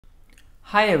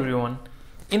Hi everyone,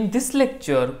 in this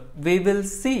lecture we will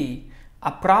see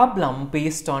a problem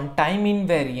based on time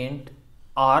invariant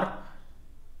or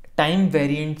time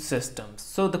variant systems.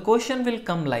 So the question will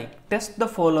come like test the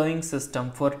following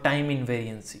system for time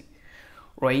invariancy,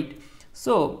 right?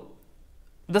 So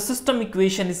the system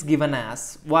equation is given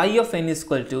as y of n is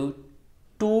equal to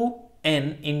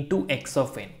 2n into x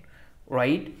of n,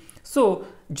 right? So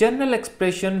general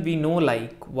expression we know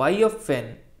like y of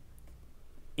n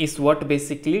is what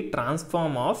basically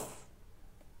transform of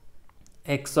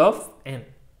x of n,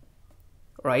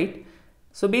 right?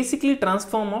 So basically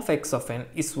transform of x of n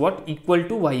is what equal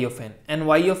to y of n, and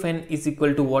y of n is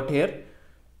equal to what here?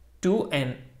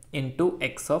 2n into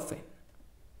x of n.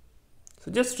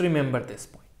 So just remember this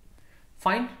point.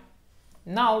 Fine.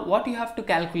 Now what you have to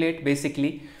calculate,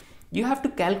 basically you have to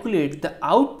calculate the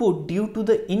output due to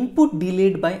the input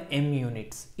delayed by m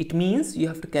units. It means you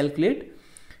have to calculate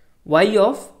y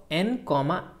of n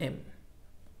comma m.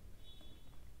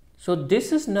 So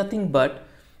this is nothing but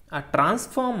a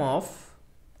transform of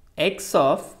x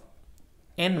of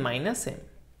n minus m,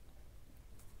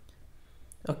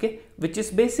 okay, which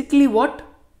is basically what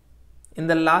in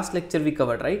the last lecture we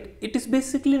covered, right? It is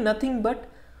basically nothing but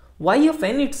y of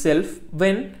n itself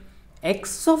when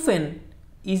x of n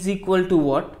is equal to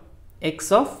what?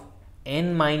 X of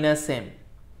n minus m.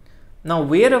 Now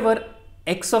wherever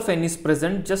x of n is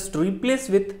present, just replace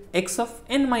with x of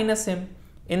n minus m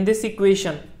in this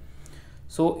equation.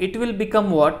 So it will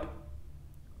become what?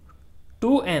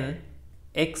 2n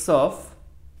x of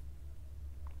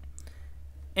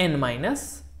n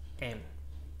minus m.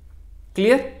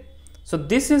 Clear? So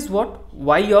this is what?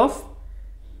 Y of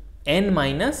n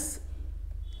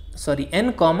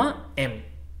comma m.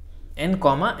 N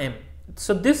comma m.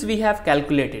 So this we have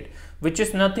calculated, which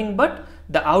is nothing but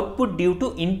the output due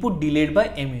to input delayed by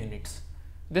m units.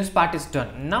 This part is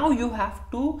done. Now you have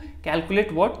to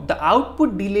calculate what? The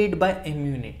output delayed by m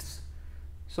units.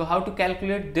 So how to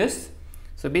calculate this?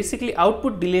 So basically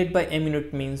output delayed by m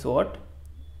unit means what?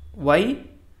 Y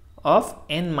of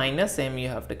n minus m you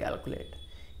have to calculate.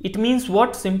 It means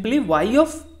what? Simply y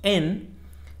of n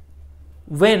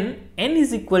when n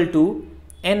is equal to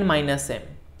n minus m.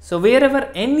 So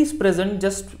wherever n is present,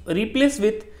 just replace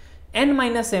with n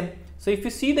minus m. So if you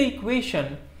see the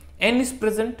equation, n is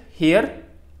present here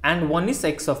and 1 is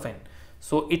x of n.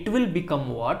 So it will become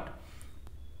what?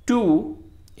 2.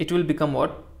 It will become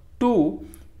what? 2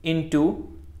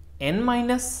 into n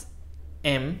minus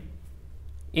m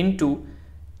into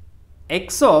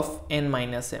x of n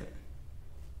minus m,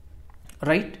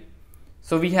 right?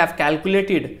 So we have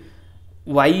calculated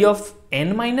y of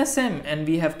n minus m and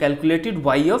we have calculated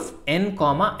y of n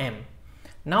comma m.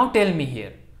 Now tell me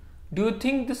here, do you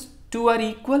think these two are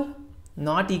equal?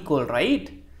 Not equal,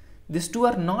 right? These two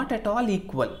are not at all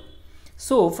equal.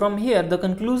 So from here the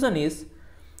conclusion is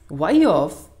y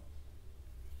of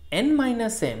n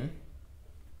minus m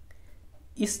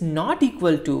is not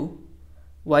equal to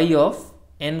y of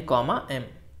n comma m.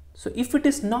 So if it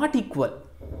is not equal,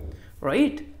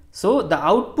 right? So the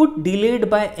output delayed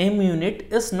by m unit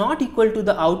is not equal to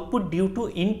the output due to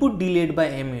input delayed by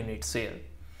m units here.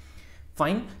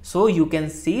 Fine. So you can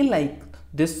say like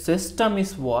this system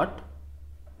is what?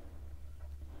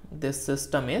 This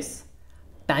system is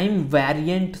time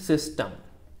variant system.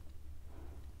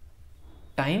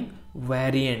 Time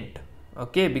variant.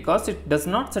 Okay, because it does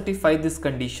not satisfy this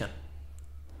condition.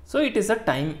 So it is a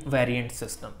time variant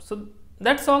system. So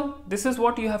that's all. This is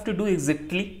what you have to do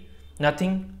exactly.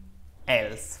 Nothing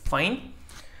else. Fine.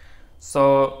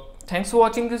 So thanks for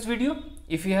watching this video.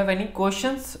 If you have any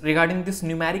questions regarding this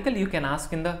numerical, you can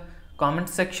ask in the comment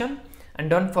section, and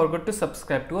don't forget to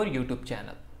subscribe to our YouTube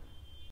channel.